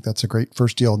think that's a great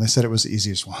first deal. And they said it was the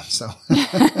easiest one. So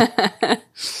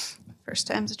first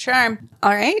time's a charm.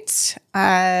 All right.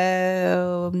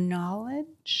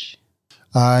 Knowledge.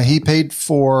 They paid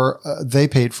for a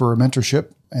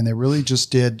mentorship, and they really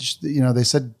just did, they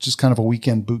said just kind of a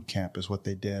weekend boot camp is what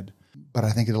they did. But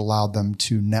I think it allowed them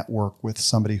to network with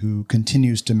somebody who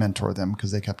continues to mentor them,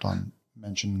 because they kept on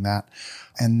mentioning that.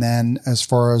 And then as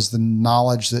far as the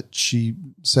knowledge that she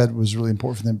said was really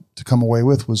important for them to come away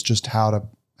with was just how to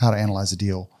analyze a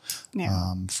deal,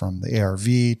 from the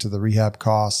ARV to the rehab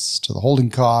costs to the holding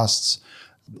costs,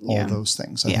 all those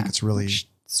things. I think it's really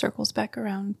circles back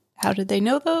around. How did they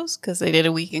know those? Because they did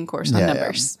a weekend course on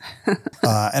numbers.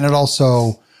 And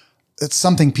it's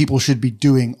something people should be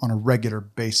doing on a regular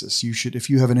basis. You should, if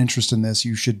you have an interest in this,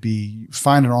 you should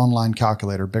find an online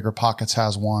calculator. BiggerPockets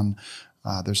has one.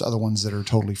 There's other ones that are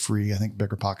totally free. I think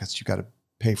BiggerPockets, you got to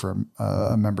pay for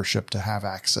a membership to have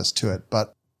access to it.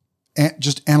 But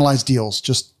just analyze deals.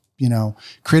 Just,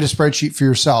 create a spreadsheet for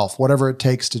yourself, whatever it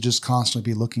takes to just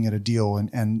constantly be looking at a deal,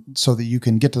 and so that you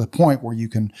can get to the point where you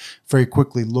can very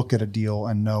quickly look at a deal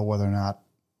and know whether or not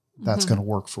that's going to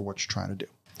work for what you're trying to do.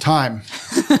 Time.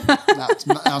 Now it's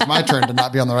my turn to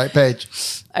not be on the right page.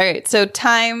 All right. So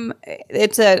time,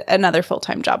 it's another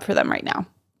full-time job for them right now,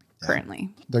 currently.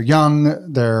 They're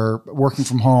young. They're working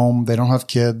from home. They don't have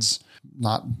kids.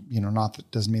 Not that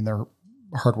doesn't mean they're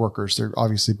hard workers. They're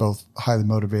obviously both highly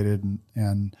motivated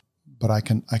but I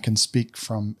can speak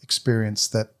from experience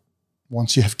that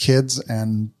once you have kids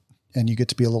and you get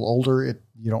to be a little older,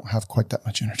 you don't have quite that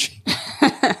much energy.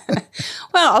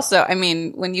 Well, also,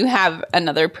 when you have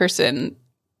another person,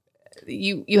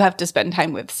 you have to spend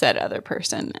time with said other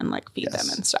person and feed them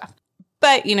and stuff.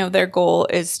 But, their goal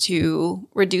is to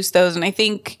reduce those. And I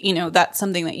think, that's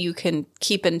something that you can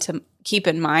keep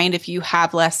in mind if you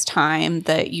have less time,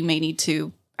 that you may need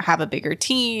to have a bigger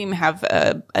team, have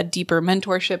a deeper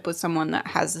mentorship with someone that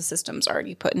has the systems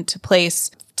already put into place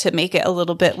to make it a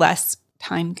little bit less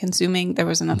time consuming. There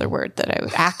was another word that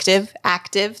active.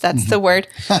 That's the word.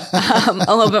 A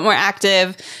little bit more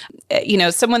active,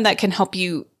 someone that can help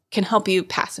you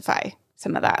pacify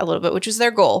some of that a little bit, which is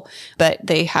their goal, but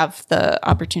they have the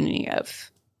opportunity of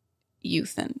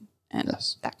youth and that kind of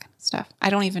stuff.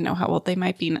 I don't even know how old they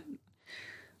might be.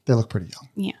 They look pretty young.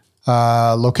 Yeah.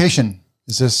 Location.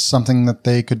 Is this something that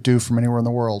they could do from anywhere in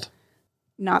the world?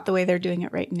 Not the way they're doing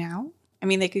it right now.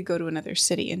 They could go to another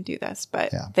city and do this,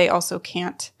 but they also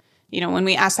can't. When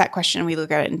we ask that question, we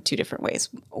look at it in two different ways.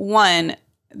 One,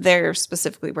 they're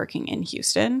specifically working in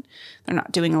Houston. They're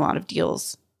not doing a lot of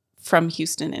deals from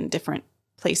Houston in different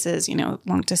places,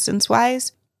 long distance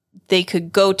wise. They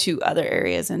could go to other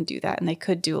areas and do that, and they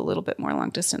could do a little bit more long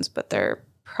distance, but they're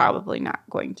probably not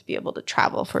going to be able to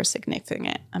travel for a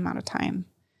significant amount of time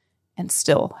and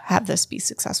still have this be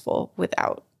successful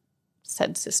without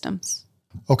said systems.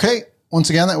 Okay. Once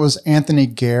again, that was Anthony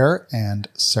Gare and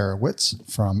Sarah Witz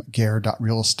from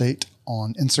gare.realestate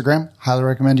on Instagram. Highly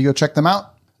recommend you go check them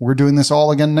out. We're doing this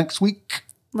all again next week.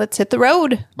 Let's hit the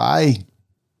road. Bye.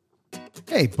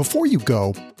 Hey, before you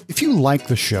go, if you like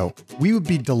the show, we would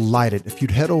be delighted if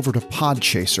you'd head over to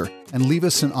Podchaser and leave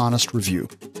us an honest review.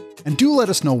 And do let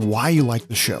us know why you like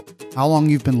the show, how long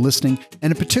you've been listening,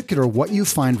 and in particular, what you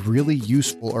find really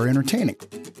useful or entertaining.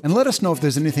 And let us know if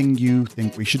there's anything you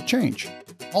think we should change.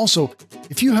 Also,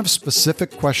 if you have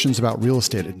specific questions about real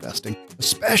estate investing,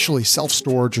 especially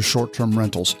self-storage or short-term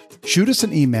rentals, shoot us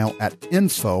an email at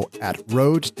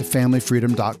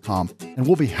info@roadtofamilyfreedom.com, and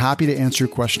we'll be happy to answer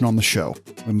your question on the show.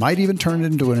 We might even turn it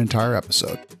into an entire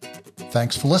episode.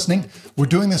 Thanks for listening. We're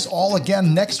doing this all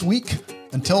again next week.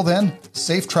 Until then,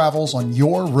 safe travels on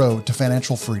your road to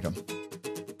financial freedom.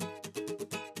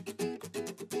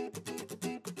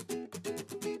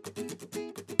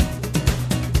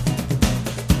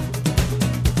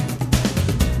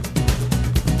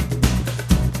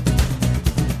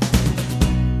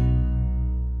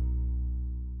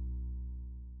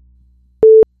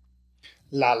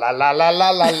 La la la la la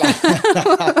la la.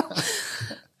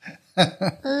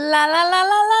 La la la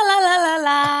la la la la la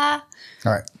la.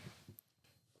 All right.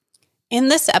 In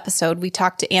this episode, we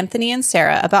talked to Anthony and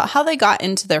Sarah about how they got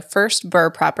into their first Burr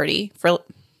property for...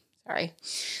 Sorry,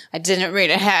 I didn't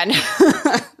read ahead.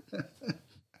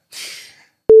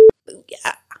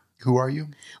 Yeah. Who are you?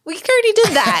 We already did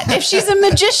that. If she's a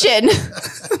magician,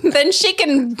 then she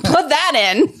can put that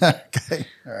in. Okay.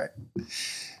 All right.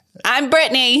 I'm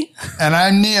Brittany. And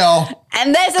I'm Neil.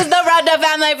 And this is the Road to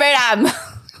Family Freedom.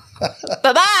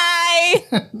 Bye-bye.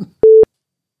 Do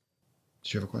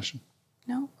you have a question?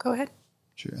 No, go ahead.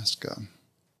 Should you ask?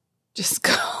 Just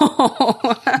go.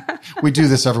 We do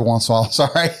this every once in a while.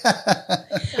 Sorry.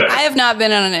 I have not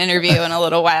been on an interview in a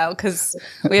little while because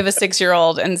we have a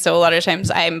 6-year-old. And so a lot of times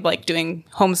I'm like doing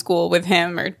homeschool with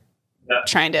him or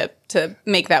trying to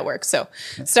make that work. So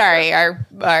sorry, our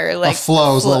like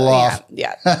flow's a little off.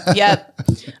 Yeah. Yep.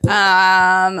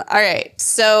 All right.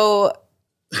 So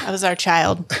that was our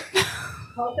child.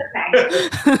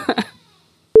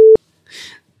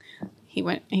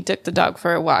 He took the dog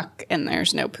for a walk and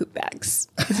there's no poop bags.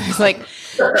 He's like,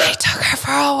 I took her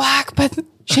for a walk, but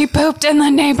she pooped in the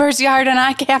neighbor's yard and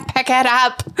I can't pick it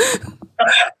up.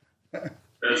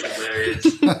 That's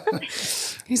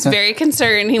hilarious. He's very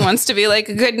concerned. He wants to be like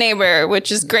a good neighbor,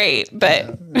 which is great,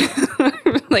 but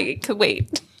like it could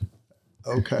wait.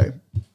 Okay.